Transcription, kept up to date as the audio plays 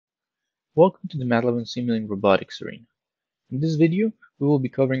Welcome to the MATLAB and Simulink robotics arena. In this video, we will be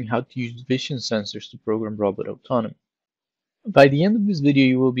covering how to use vision sensors to program robot autonomy. By the end of this video,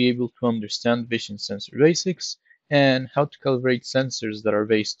 you will be able to understand vision sensor basics and how to calibrate sensors that are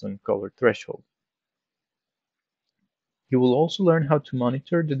based on color threshold. You will also learn how to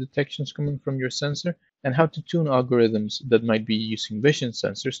monitor the detections coming from your sensor and how to tune algorithms that might be using vision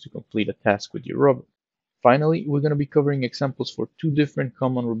sensors to complete a task with your robot. Finally, we're going to be covering examples for two different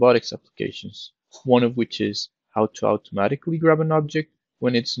common robotics applications, one of which is how to automatically grab an object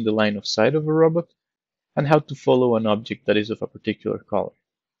when it's in the line of sight of a robot, and how to follow an object that is of a particular color.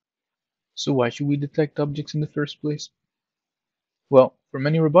 So why should we detect objects in the first place? Well, for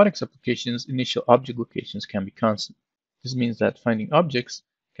many robotics applications, initial object locations can be constant. This means that finding objects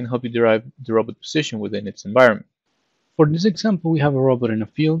can help you derive the robot position within its environment. For this example, we have a robot in a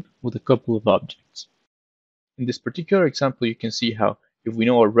field with a couple of objects. In this particular example, you can see how if we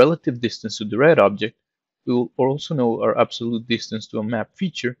know our relative distance to the red object, we will also know our absolute distance to a map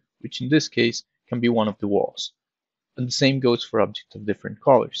feature, which in this case can be one of the walls. And the same goes for objects of different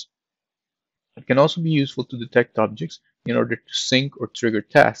colors. It can also be useful to detect objects in order to sync or trigger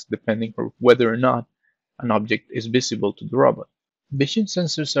tasks depending on whether or not an object is visible to the robot. Vision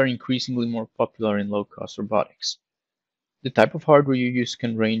sensors are increasingly more popular in low-cost robotics. The type of hardware you use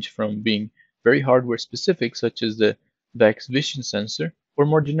can range from being very hardware specific, such as the VEX vision sensor, or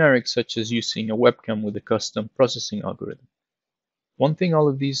more generic, such as using a webcam with a custom processing algorithm. One thing all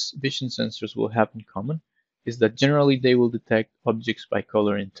of these vision sensors will have in common is that generally they will detect objects by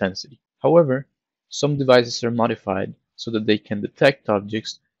color intensity. However, some devices are modified so that they can detect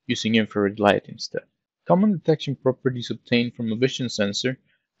objects using infrared light instead. Common detection properties obtained from a vision sensor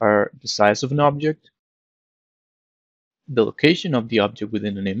are the size of an object, the location of the object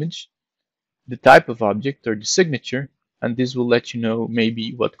within an image, the type of object or the signature, and this will let you know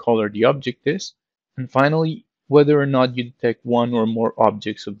maybe what color the object is, and finally, whether or not you detect one or more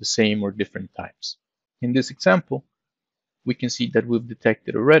objects of the same or different types. In this example, we can see that we've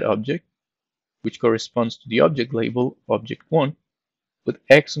detected a red object, which corresponds to the object label object 1, with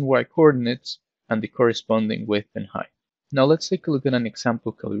x and y coordinates and the corresponding width and height. Now let's take a look at an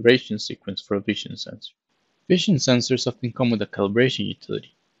example calibration sequence for a vision sensor. Vision sensors often come with a calibration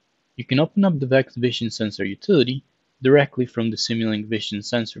utility. You can open up the VEX Vision Sensor utility directly from the Simulink Vision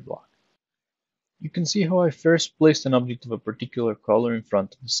Sensor block. You can see how I first placed an object of a particular color in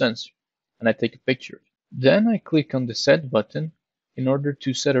front of the sensor, and I take a picture of it. Then I click on the Set button in order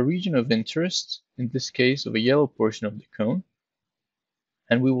to set a region of interest, in this case of a yellow portion of the cone,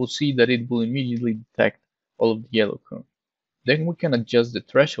 and we will see that it will immediately detect all of the yellow cone. Then we can adjust the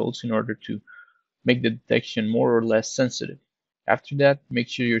thresholds in order to make the detection more or less sensitive. After that, make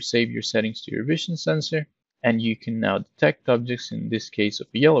sure you save your settings to your vision sensor, and you can now detect objects, in this case of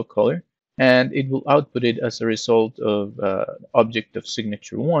a yellow color, and it will output it as a result of object of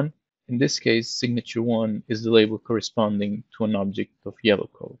signature 1. In this case, signature 1 is the label corresponding to an object of yellow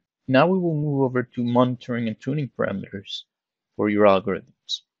color. Now we will move over to monitoring and tuning parameters for your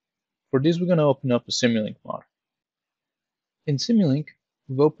algorithms. For this, we're going to open up a Simulink model. In Simulink,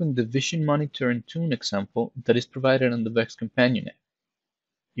 we've opened the Vision Monitor and Tune example that is provided on the VEX Companion App.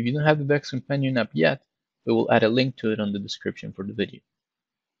 If you don't have the VEX Companion App yet, we will add a link to it on the description for the video.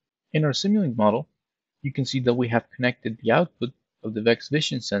 In our Simulink model, you can see that we have connected the output of the VEX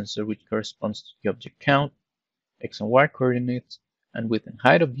Vision sensor, which corresponds to the object count, x and y coordinates, and width and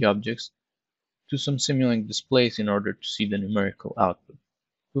height of the objects, to some Simulink displays in order to see the numerical output.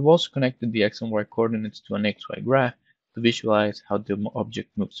 We've also connected the x and y coordinates to an XY graph to visualize how the object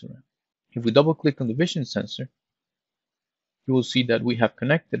moves around. If we double click on the vision sensor, you will see that we have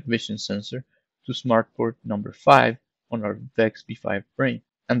connected vision sensor to smart port number 5 on our VEX V5 brain,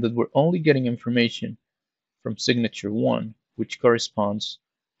 and that we're only getting information from signature 1, which corresponds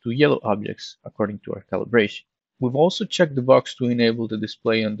to yellow objects according to our calibration. We've also checked the box to enable the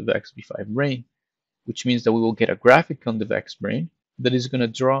display on the VEX V5 brain, which means that we will get a graphic on the VEX brain that is going to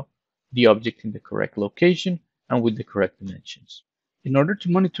draw the object in the correct location and with the correct dimensions. In order to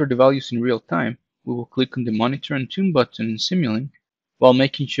monitor the values in real time, we will click on the Monitor and Tune button in Simulink while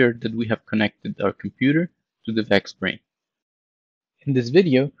making sure that we have connected our computer to the VEX brain. In this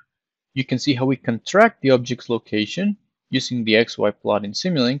video, you can see how we can track the object's location using the XY plot in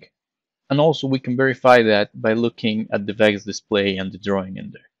Simulink, and also we can verify that by looking at the VEX display and the drawing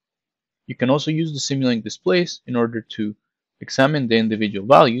in there. You can also use the Simulink displays in order to examine the individual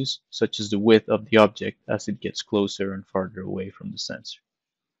values, such as the width of the object as it gets closer and farther away from the sensor.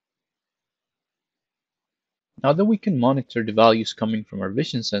 Now that we can monitor the values coming from our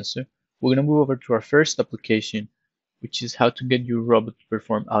vision sensor, we're going to move over to our first application, which is how to get your robot to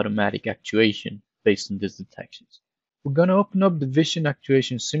perform automatic actuation based on these detections. We're going to open up the Vision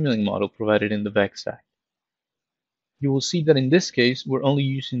Actuation Simulink model provided in the VEX App. You will see that in this case, we're only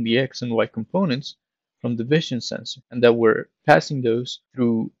using the X and Y components from the vision sensor, and that we're passing those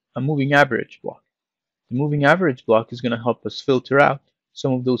through a moving average block. The moving average block is going to help us filter out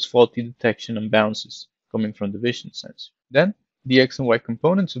some of those faulty detection and bounces coming from the vision sensor. Then, the X and Y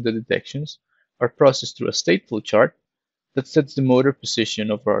components of the detections are processed through a stateful chart that sets the motor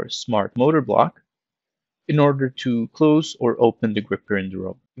position of our smart motor block in order to close or open the gripper in the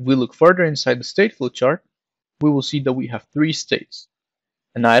robot. If we look further inside the stateful chart, we will see that we have three states: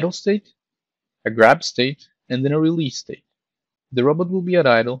 an idle state, a grab state, and then a release state. The robot will be at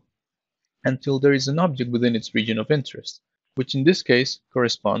idle until there is an object within its region of interest, which in this case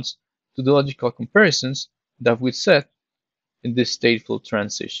corresponds to the logical comparisons that we set in this stateful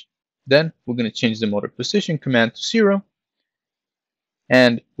transition. Then we're going to change the motor position command to 0,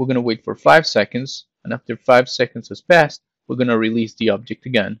 and we're going to wait for 5 seconds, and after 5 seconds has passed, we're going to release the object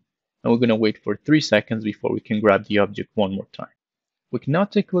again, and we're going to wait for 3 seconds before we can grab the object one more time. We can now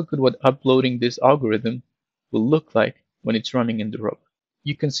take a look at what uploading this algorithm will look like when it's running in the robot.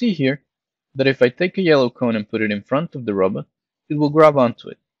 You can see here that if I take a yellow cone and put it in front of the robot, it will grab onto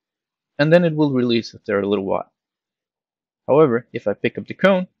it, and then it will release after a little while. However, if I pick up the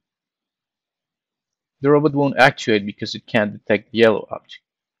cone, the robot won't actuate because it can't detect the yellow object.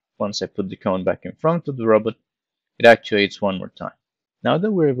 Once I put the cone back in front of the robot, it actuates one more time. Now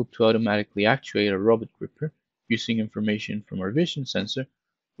that we're able to automatically actuate a robot gripper using information from our vision sensor,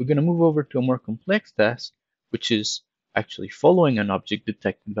 we're going to move over to a more complex task, which is actually following an object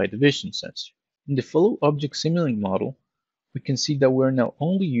detected by the vision sensor. In the follow object Simulink model, we can see that we're now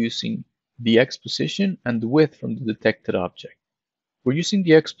only using the X position and the width from the detected object. We're using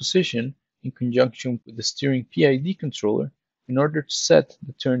the X position in conjunction with the steering PID controller in order to set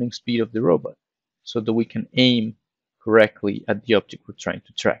the turning speed of the robot so that we can aim correctly at the object we're trying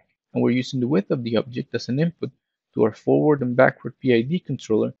to track. And we're using the width of the object as an input to our forward and backward PID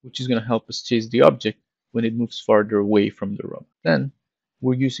controller, which is going to help us chase the object when it moves farther away from the robot. Then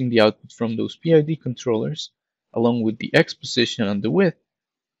we're using the output from those PID controllers along with the X position and the width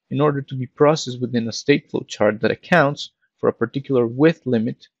in order to be processed within a stateful chart that accounts for a particular width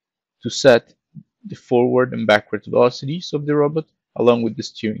limit to set the forward and backwards velocities of the robot along with the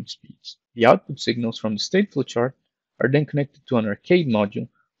steering speeds. The output signals from the stateful chart are then connected to an arcade module,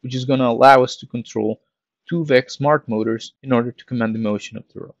 which is going to allow us to control two VEX smart motors in order to command the motion of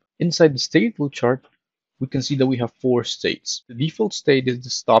the robot. Inside the stateful chart, we can see that we have 4 states. The default state is the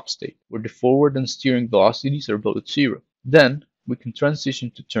stop state, where the forward and steering velocities are both 0. Then we can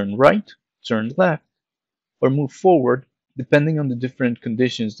transition to turn right, turn left, or move forward depending on the different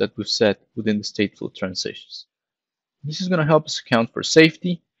conditions that we've set within the stateful transitions. This is going to help us account for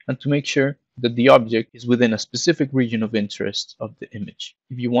safety and to make sure that the object is within a specific region of interest of the image.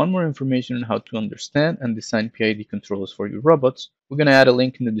 If you want more information on how to understand and design PID controllers for your robots, we're going to add a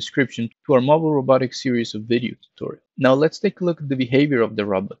link in the description to our mobile robotics series of video tutorials. Now let's take a look at the behavior of the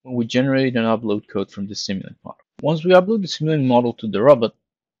robot when we generate and upload code from the Simulink model. Once we upload the Simulink model to the robot,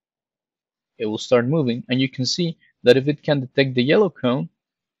 it will start moving, and you can see that if it can detect the yellow cone,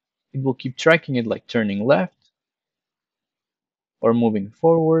 it will keep tracking it, like turning left or moving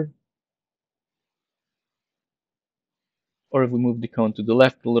forward. Or if we move the cone to the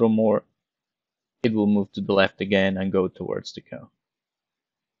left a little more, it will move to the left again and go towards the cone.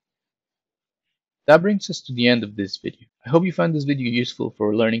 That brings us to the end of this video. I hope you found this video useful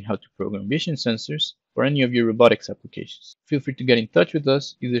for learning how to program vision sensors for any of your robotics applications. Feel free to get in touch with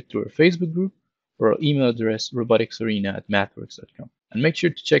us either through our Facebook group or our email address roboticsarena@mathworks.com. And make sure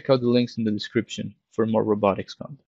to check out the links in the description for more robotics content.